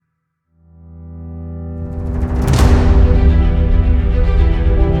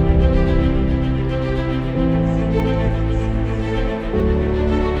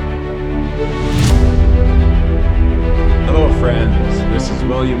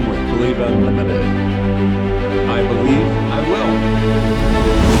Time with Believe Unlimited. I believe I will.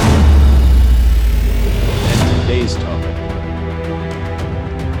 And today's topic,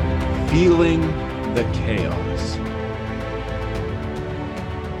 feeling the chaos.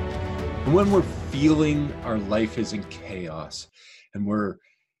 And when we're feeling our life is in chaos and we're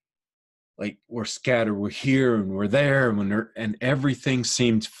scattered, we're here and we're there, and everything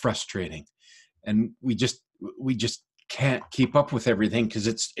seems frustrating, and we just can't keep up with everything because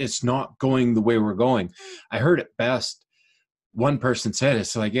it's not going the way we're going. I heard it best. One person said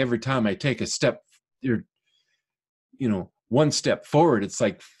it's like every time I take a step, one step forward, it's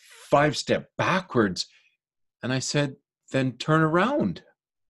like 5 steps backwards. And I said, then turn around.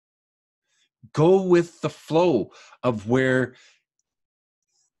 Go with the flow of where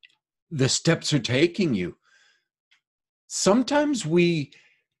the steps are taking you. Sometimes we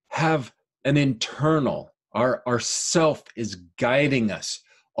have an internal, our self is guiding us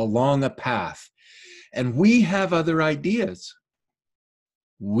along a path, and we have other ideas.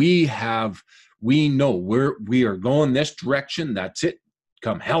 We know we are going this direction. That's it.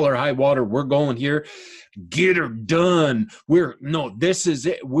 Come hell or high water, we're going here. Get her done. This is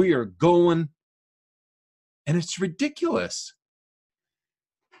it. We are going. And it's ridiculous.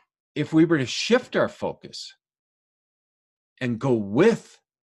 If we were to shift our focus and go with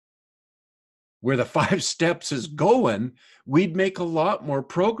where the 5 steps is going, we'd make a lot more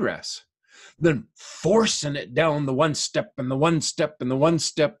progress than forcing it down the 1 step and the 1 step and the 1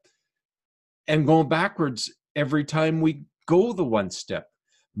 step and going backwards every time we go the 1 step.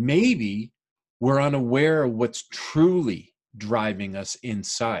 Maybe we're unaware of what's truly driving us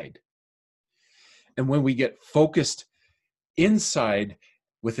inside. And when we get focused inside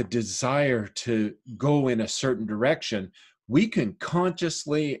with a desire to go in a certain direction, we can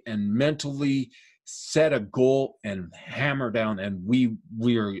consciously and mentally set a goal and hammer down, and we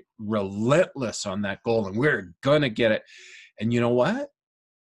are relentless on that goal, and we're gonna get it. And you know what?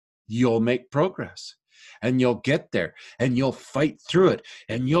 You'll make progress, and you'll get there, and you'll fight through it,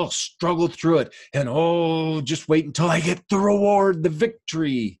 and you'll struggle through it, and just wait until I get the reward, the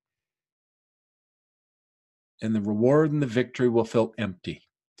victory. And the reward and the victory will feel empty,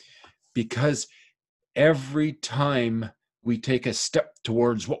 because every time we take a step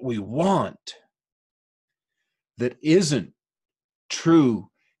towards what we want that isn't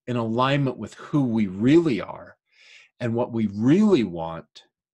true in alignment with who we really are and what we really want,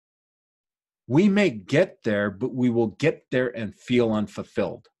 we may get there, but we will get there and feel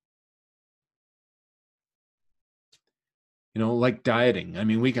unfulfilled. Like dieting. I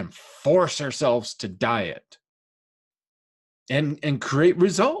mean, we can force ourselves to diet and create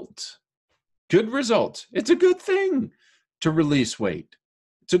results, good results. It's a good thing to release weight.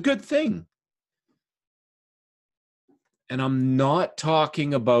 It's a good thing. And I'm not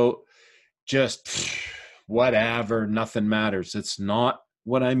talking about just whatever, nothing matters. It's not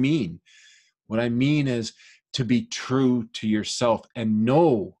what I mean. What I mean is to be true to yourself and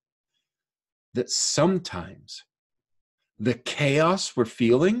know that sometimes the chaos we're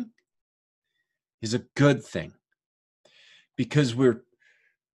feeling is a good thing, because we're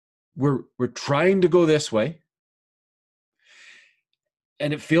trying to go this way,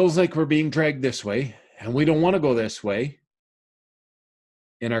 and it feels like we're being dragged this way, and we don't want to go this way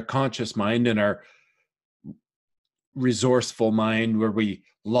in our conscious mind, in our resourceful mind, where we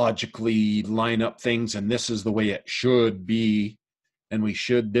logically line up things, and this is the way it should be, and we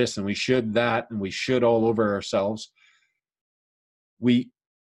should this, and we should that, and we should all over ourselves. We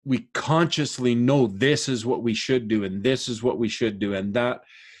consciously know this is what we should do, and this is what we should do, and that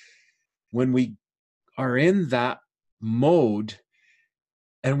when we are in that mode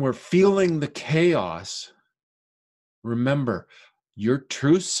and we're feeling the chaos, remember, your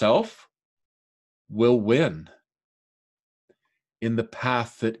true self will win in the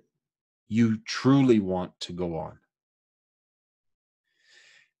path that you truly want to go on.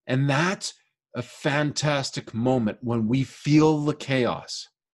 And that's a fantastic moment when we feel the chaos.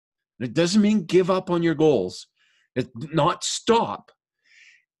 It doesn't mean give up on your goals. It's not stop.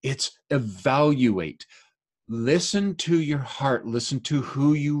 It's evaluate. Listen to your heart. Listen to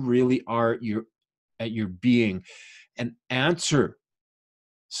who you really are at your being, and answer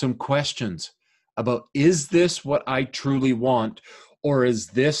some questions about, is this what I truly want, or is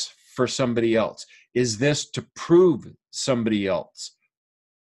this for somebody else? Is this to prove somebody else?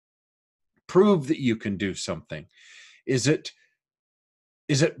 Prove that you can do something. Is it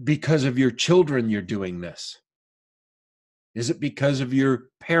because of your children you're doing this? Is it because of your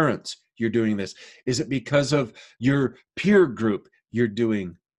parents you're doing this? Is it because of your peer group you're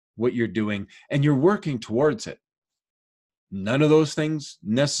doing what you're doing and you're working towards it? None of those things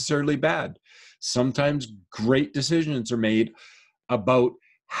necessarily bad. Sometimes great decisions are made about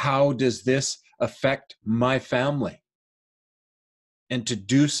how does this affect my family? And to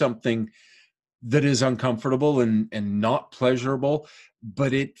do something that is uncomfortable and not pleasurable,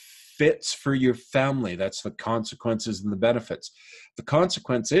 but it fits for your family. That's the consequences and the benefits. The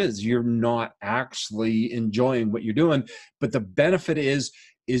consequence is you're not actually enjoying what you're doing, but the benefit is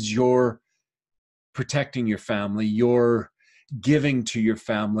you're protecting your family, you're giving to your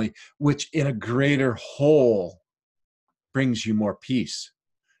family, which in a greater whole brings you more peace,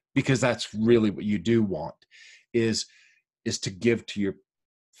 because that's really what you do want, is to give to your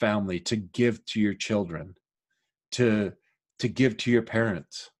family, to give to your children, to give to your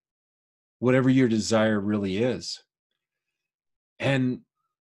parents, whatever your desire really is. And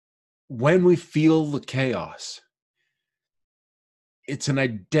when we feel the chaos, it's an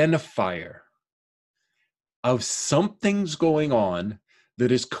identifier of something's going on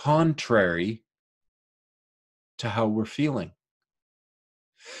that is contrary to how we're feeling.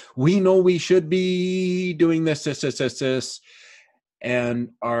 We know we should be doing this, and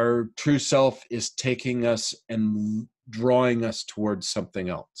our true self is taking us and drawing us towards something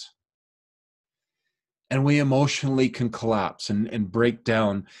else. And we emotionally can collapse and break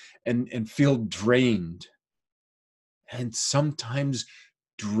down and feel drained. And sometimes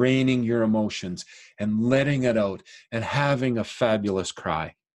draining your emotions and letting it out and having a fabulous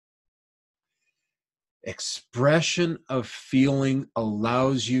cry. Expression of feeling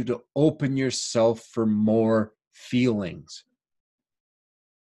allows you to open yourself for more feelings.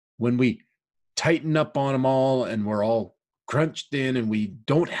 When we tighten up on them all and we're all crunched in and we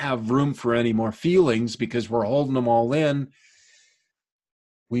don't have room for any more feelings because we're holding them all in,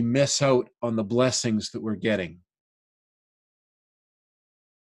 we miss out on the blessings that we're getting,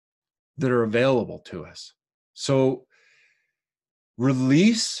 that are available to us. So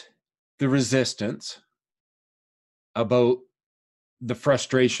release the resistance about the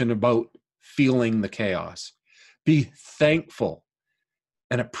frustration about feeling the chaos. Be thankful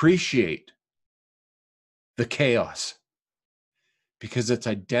and appreciate the chaos, because it's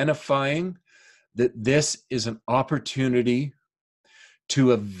identifying that this is an opportunity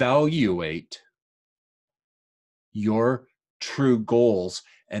to evaluate your true goals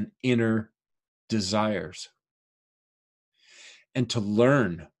and inner desires, and to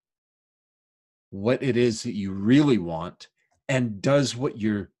learn what it is that you really want, and does what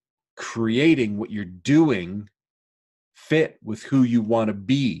you're creating, what you're doing, fit with who you want to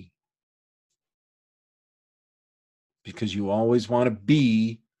be. Because you always want to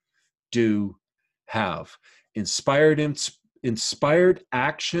be, do, have. Inspired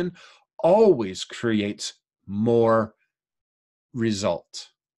action always creates more results.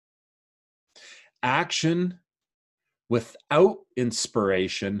 Action without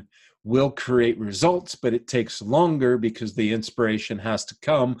inspiration will create results, but it takes longer because the inspiration has to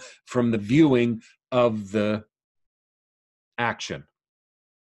come from the viewing of the action.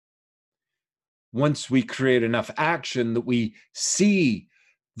 Once we create enough action that we see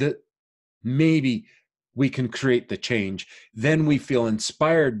that maybe we can create the change, then we feel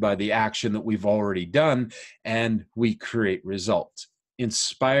inspired by the action that we've already done, and we create results.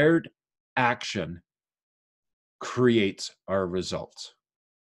 Inspired action creates our results.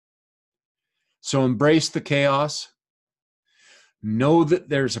 So embrace the chaos. Know that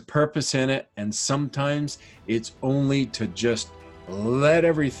there's a purpose in it, and sometimes it's only to just let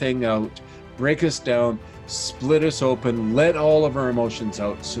everything out, break us down, split us open, let all of our emotions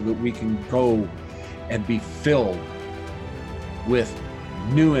out so that we can go and be filled with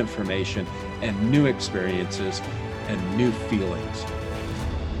new information and new experiences and new feelings.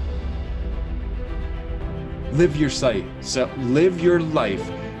 Live your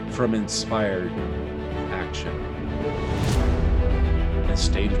life from inspired action, and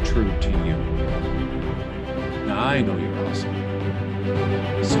stay true to you. Now I know you're awesome,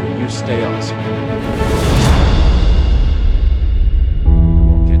 so you stay awesome.